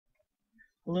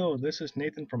Hello, this is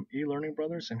Nathan from eLearning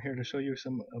Brothers. I'm here to show you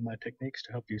some of my techniques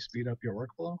to help you speed up your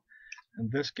workflow.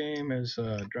 And this game is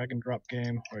a drag and drop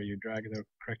game where you drag the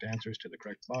correct answers to the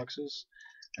correct boxes.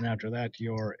 And after that,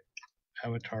 your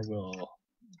avatar will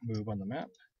move on the map.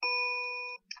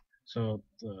 So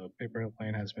the paper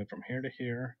airplane has moved from here to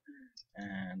here,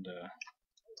 and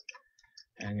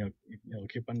you'll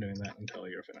keep on doing that until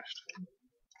you're finished.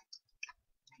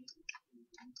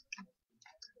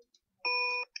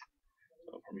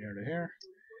 So from here to here.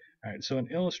 All right. So in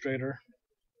Illustrator,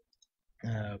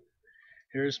 uh,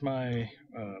 here's my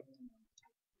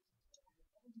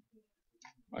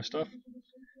stuff.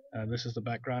 This is the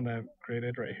background I've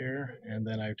created right here, and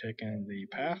then I've taken the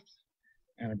path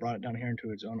and I brought it down here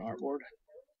into its own artboard.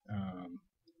 Um,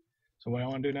 so what I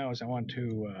want to do now is I want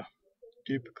to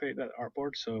duplicate that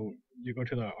artboard. So you go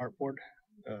to the artboard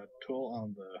tool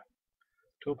on the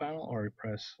tool panel, or you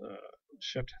press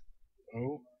Shift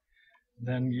O.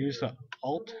 Then use the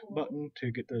Alt button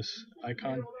to get this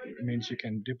icon. It means you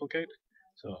can duplicate.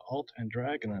 So Alt and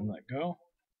drag, and then let go.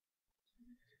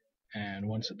 And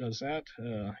once it does that,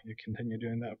 you continue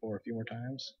doing that for a few more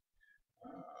times.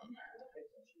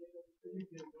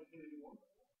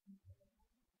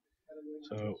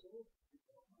 So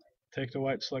take the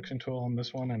white selection tool on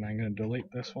this one, and I'm going to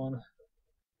delete this one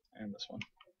and this one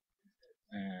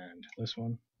and this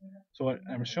one. So what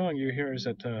I'm showing you here is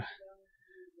that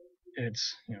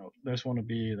it's, this one would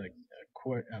be like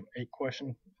a 8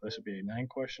 question, this would be a 9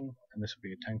 question, and this would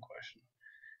be a 10 question.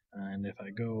 And if I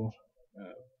go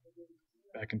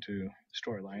back into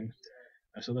storyline,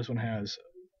 so this one has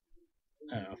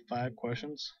 5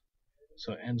 questions,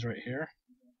 so it ends right here.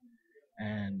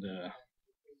 And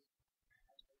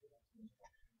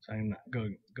so I'm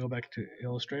gonna go back to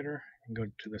Illustrator and go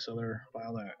to this other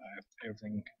file that I have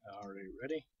everything already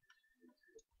ready.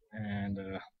 And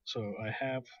so I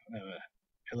have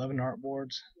 11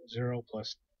 artboards, 0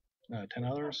 plus 10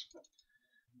 others.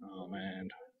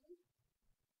 And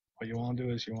what you want to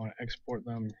do is you want to export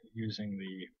them using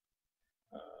the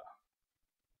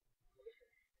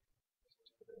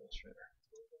Illustrator.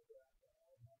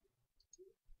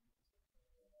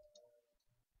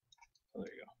 So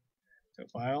there you go. So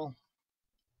File,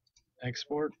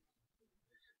 Export,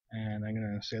 and I'm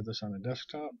going to save this on the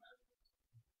desktop.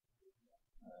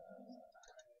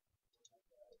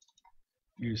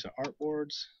 Use the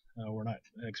artboards. We're not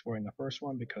exporting the first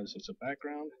one because it's a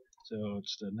background, so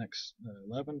it's the next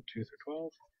 11, 2 through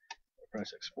 12.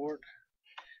 Press Export.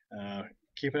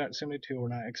 Keep it at 72. We're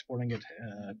not exporting it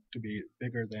to be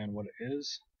bigger than what it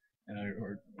is.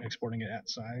 We're exporting it at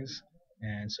size,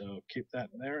 and so keep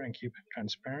that there and keep it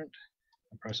transparent,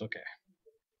 and press OK.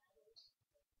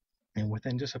 And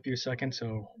within just a few seconds,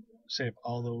 so save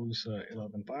all those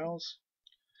 11 files,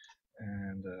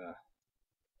 and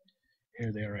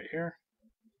here they are right here.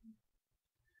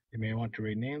 You may want to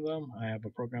rename them. I have a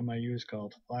program I use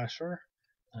called Flasher.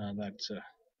 That's a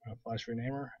Flash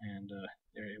renamer, and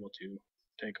you're able to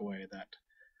take away that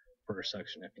first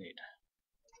section if you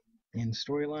need. In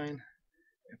storyline,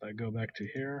 if I go back to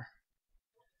here,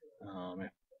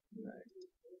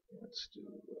 let's do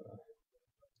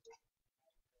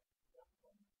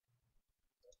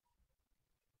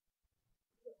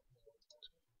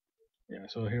yeah,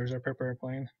 so here's our paper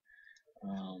airplane.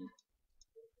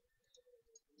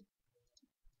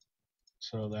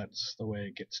 So that's the way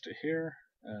it gets to here,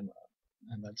 and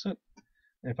that's it.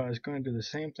 If I was going to do the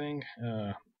same thing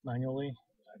manually,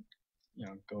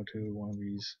 I'd go to one of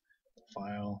these,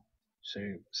 file,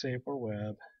 save for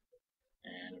web,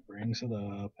 and it brings it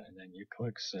up, and then you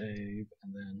click save,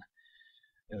 and then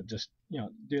it'll just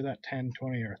do that 10,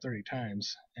 20, or 30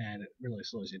 times, and it really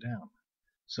slows you down.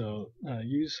 So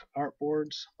use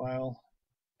Artboard's file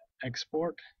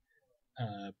export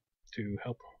to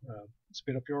help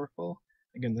speed up your workflow.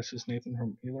 Again, this is Nathan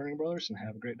from eLearning Brothers, and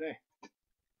have a great day.